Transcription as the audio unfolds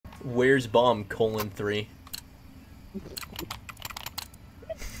Where's bomb? :3.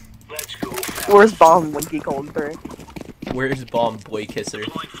 Let's go. Where's bomb? Winky :3. Where's bomb? Boy kisser.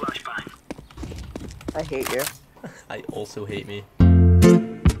 I hate you. I also hate me.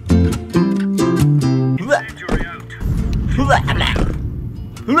 Incendiary out.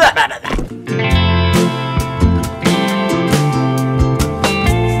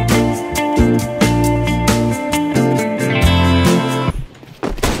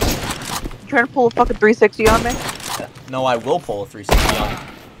 You trying to pull a fucking 360 on me? No, I will pull a 360 on you.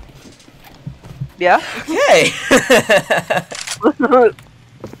 Yeah? Okay!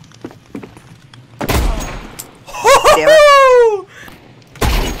 Damn it.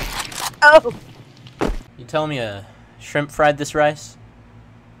 Oh! You telling me a shrimp fried this rice?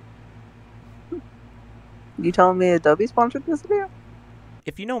 You telling me a W sponsored this video?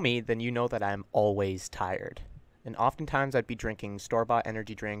 If you know me, then you know that I'm always tired. And oftentimes I'd be drinking store-bought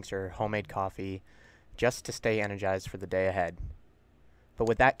energy drinks or homemade coffee just to stay energized for the day ahead. But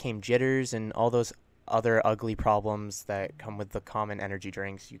with that came jitters and all those other ugly problems that come with the common energy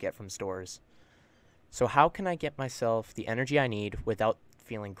drinks you get from stores. So how can I get myself the energy I need without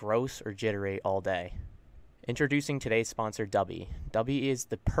feeling gross or jittery all day? Introducing today's sponsor, Dubby. Dubby is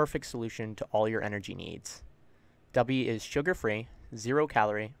the perfect solution to all your energy needs. Dubby is sugar-free,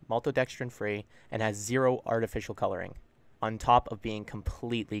 zero-calorie, maltodextrin-free, and has zero artificial coloring, on top of being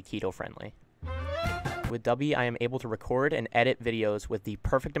completely keto-friendly. With Dubby, I am able to record and edit videos with the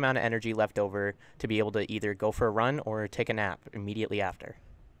perfect amount of energy left over to be able to either go for a run or take a nap immediately after.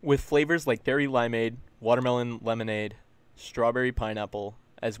 With flavors like berry limeade, watermelon lemonade, strawberry pineapple,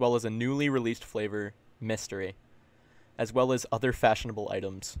 as well as a newly released flavor, mystery, as well as other fashionable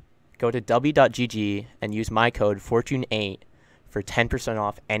items. Go to dubby.gg and use my code Fortune8 for 10%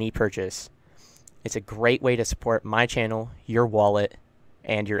 off any purchase. It's a great way to support my channel, your wallet,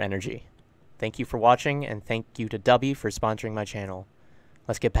 and your energy. Thank you for watching, and thank you to Dubby for sponsoring my channel.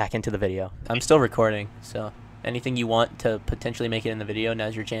 Let's get back into the video. I'm still recording, so anything you want to potentially make it in the video,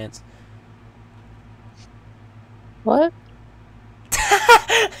 now's your chance. What?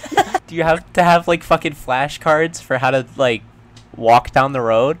 Do you have to have, like, fucking flashcards for how to, like, walk down the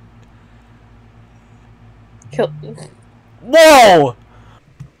road? Kill. Whoa!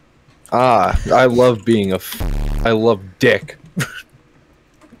 I love being I love dick.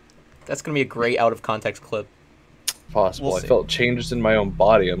 That's gonna be a great out-of-context clip. Possible. We'll I see. felt changes in my own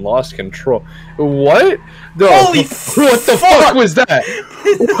body and lost control. What? No. Holy What the fuck was that?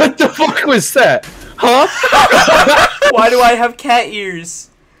 What the fuck was that? Huh? Why do I have cat ears?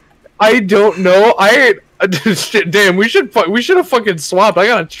 I don't know. Shit, damn, we should have fucking swapped. I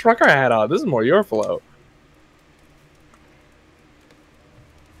got a trucker hat on. This is more your flow.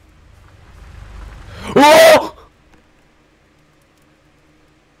 Oh!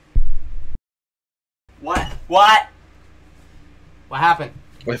 What? What? What happened?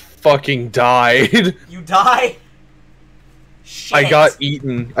 I fucking died. You die? Shit. I got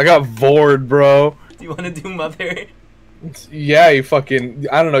eaten. I got vored, bro. Do you want to do mother? Yeah, you fucking...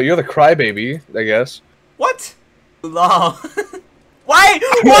 I don't know. You're the crybaby, I guess. What? No. Why?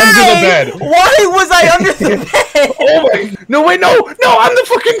 Under the bed. Why was I under the bed? Oh my... No, wait, no! No, I'm the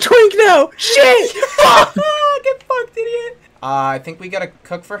fucking twink now! Shit! Fuck! Get fucked, idiot. I think we gotta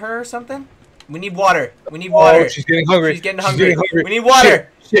cook for her or something? We need water. We need water. Oh, she's getting hungry. She's getting hungry. We need water.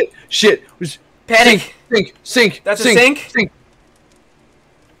 Shit. Panic. Sink. That's a sink?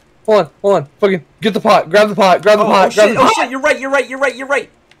 Hold on. Fucking get the pot. Grab the pot. Oh shit, you're right.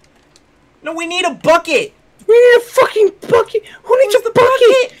 No, we need a bucket. We need a fucking bucket. Who needs a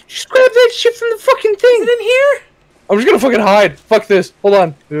bucket? Just grab that shit from the fucking thing. Is it in here? I'm just gonna fucking hide. Fuck this. Hold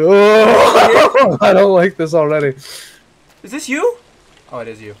on. Oh, I don't like this already. Is this you? Oh, it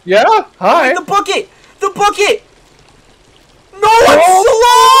is you. Yeah? Hi. The bucket! The bucket! No, it's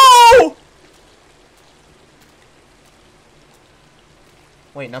slow!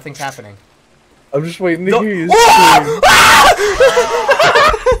 Wait, nothing's happening. I'm just waiting to hear you scream.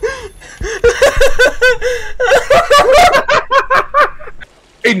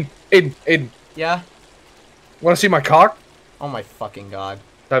 Aiden. Yeah? Wanna see my cock? Oh my fucking god.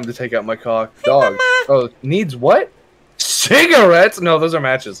 Time to take out my cock. Dog. Oh, needs what? Cigarettes? No, those are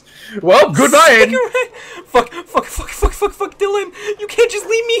matches. Well, goodbye, Aiden. Fuck, Dylan. You can't just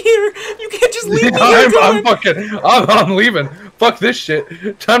leave me here. You can't just leave me here, Dylan. I'm leaving. Fuck this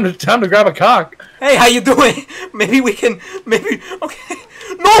shit. Time to grab a cock. Hey, how you doing? Maybe, okay.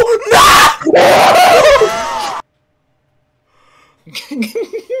 No!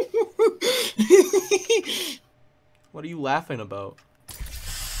 What are you laughing about?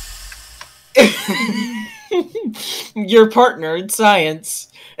 Your partner in science.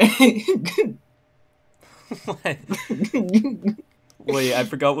 What? Wait, I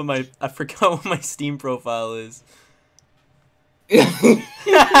forgot what my Steam profile is.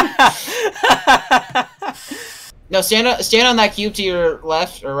 No, stand on that cube to your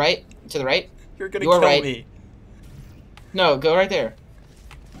left or right, to the right. You're gonna kill right. me. No, go right there.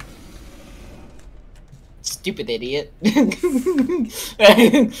 Stupid idiot. I'm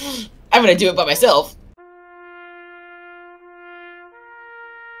gonna do it by myself.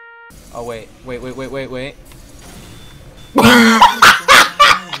 Oh wait.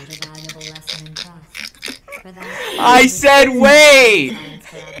 I said wait!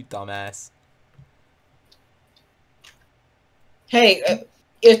 You dumbass. Hey,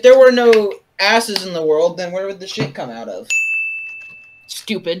 if there were no asses in the world, then where would the shit come out of?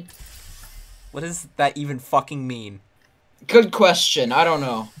 Stupid. What does that even fucking mean? Good question. I don't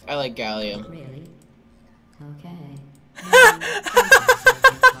know. I like gallium. Really? Okay.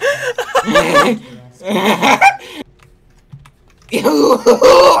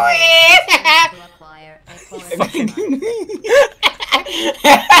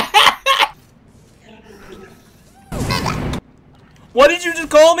 What did you just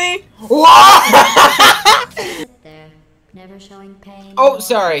call me? There, never showing pain. Oh,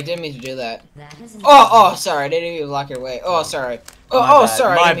 sorry. Didn't mean to do that. That isn't Oh, sorry. I didn't even block your way. Oh, sorry. My bad.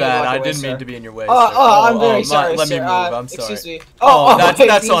 Sorry. My I didn't mean to bad. block I your way, didn't mean sir. to be in your way. I'm very sorry, Let me sir. move. I'm sorry. Excuse me. That's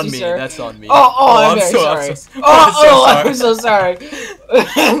excuse on you, me. sir. That's on me. I'm very sorry. sorry. I'm so sorry. I'm so sorry.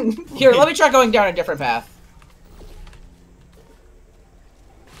 Here, let me try going down a different path.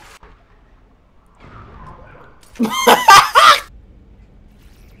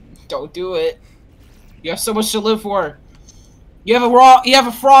 Don't do it. You have so much to live for. You have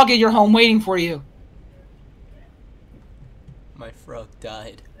a frog in your home waiting for you. My frog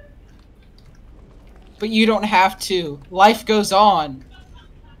died. But you don't have to. Life goes on.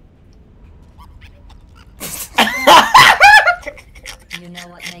 You know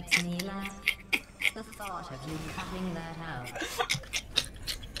what makes me laugh? The thought of you cutting that out.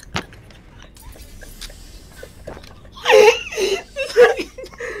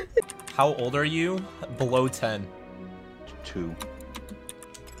 How old are you? Below 10. 2.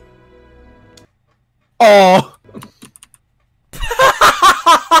 Oh!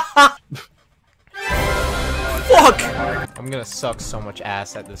 Fuck! I'm gonna suck so much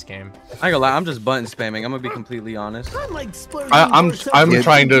ass at this game. I ain't gonna lie, I'm just button spamming. I'm gonna be completely honest. I'm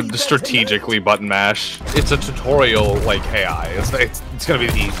trying to strategically button mash. It's a tutorial like AI. It's gonna be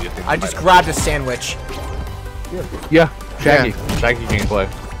the easiest thing. I just grabbed a sandwich. Yeah, Shaggy gameplay.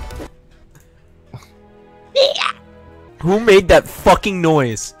 Who made that fucking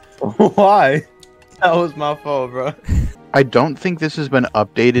noise? Why? That was my fault, bro. I don't think this has been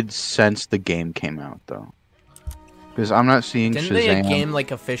updated since the game came out, though. Because I'm not seeing Didn't Shazam. the game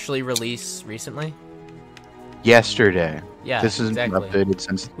like officially release recently? Yesterday. Yeah, This isn't exactly. updated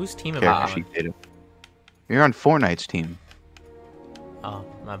since Whose team am character I on? sheet data. You're on Fortnite's team. Oh,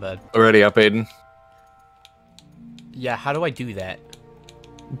 my bad. Already up, Aiden. Yeah, how do I do that?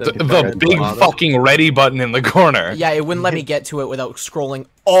 The big fucking ready button in the corner. Yeah, it wouldn't let me get to it without scrolling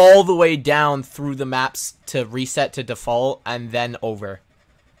all the way down through the maps to reset to default and then over.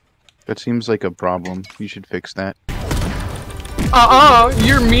 That seems like a problem. You should fix that.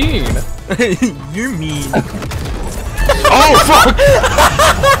 You're mean. You're mean. Oh fuck!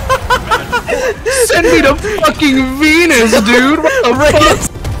 Send me to fucking Venus, dude. What the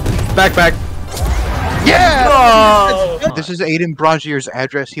fuck? Back. Yeah. Oh. This is Aiden Brogier's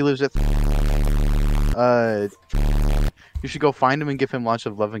address. He lives at... You should go find him and give him lots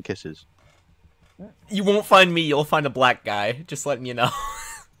of love and kisses. You won't find me, you'll find a black guy. Just letting you know.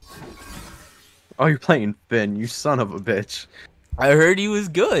 Oh, you're playing Finn, you son of a bitch. I heard he was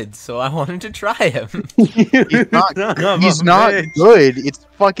good, so I wanted to try him. He's not good. It's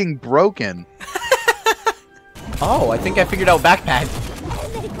fucking broken. Oh, I think I figured out backpack.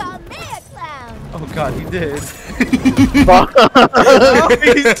 They call me a clown. Oh god, he did. Oh,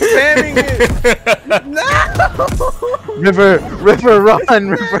 He's spamming it. No! River, run,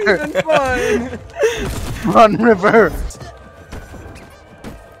 River. Even fun. Run, River.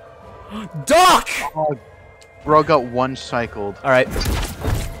 Doc! Oh, bro got one cycled. Alright.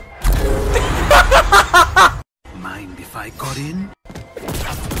 Mind if I got in?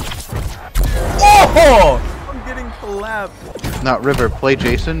 Oh! I'm getting collapsed. Not River. Play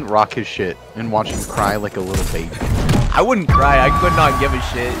Jason, rock his shit, and watch him cry like a little baby. I wouldn't cry. I could not give a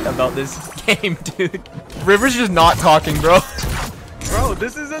shit about this game, dude. River's just not talking, bro. Bro,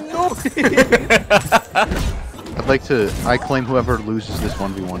 this is annoying. I'd like to... I claim whoever loses this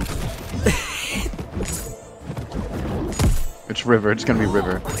 1v1. It's River. It's gonna be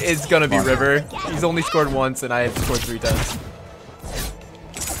River. It's gonna be River. He's only scored once, and I have scored 3 times.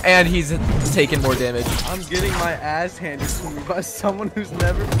 And he's taken more damage. I'm getting my ass handed to me by someone who's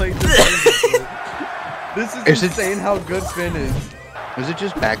never played this game before. This is insane how good Finn is. Is it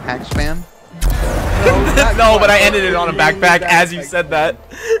just backpack spam? No, but I ended it on a backpack as you said that.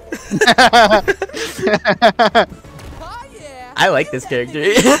 I like this character.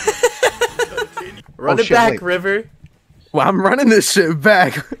 Run it shit, back, wait. River. Well, I'm running this shit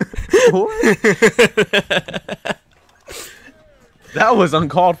back. That was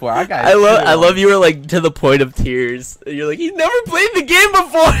uncalled for. I love you were like to the point of tears. You're like, he's never played the game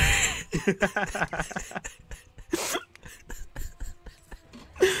before.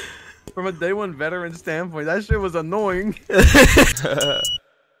 From a day one veteran standpoint, that shit was annoying.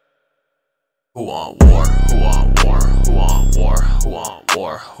 Who want war? Who want war? Who want war? Who want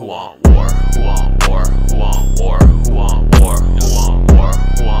war? Who want war? Who want war? Who want war? Who want war? Who want war?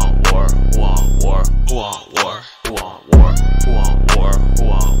 Who want war? Who want war? Who want war? Who want war? Who want war? Who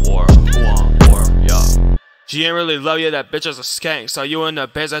want war? Who want war? Yo. She ain't really love you, that bitch is a skank. Saw you in the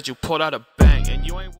base that you pulled out a bang, and you ain't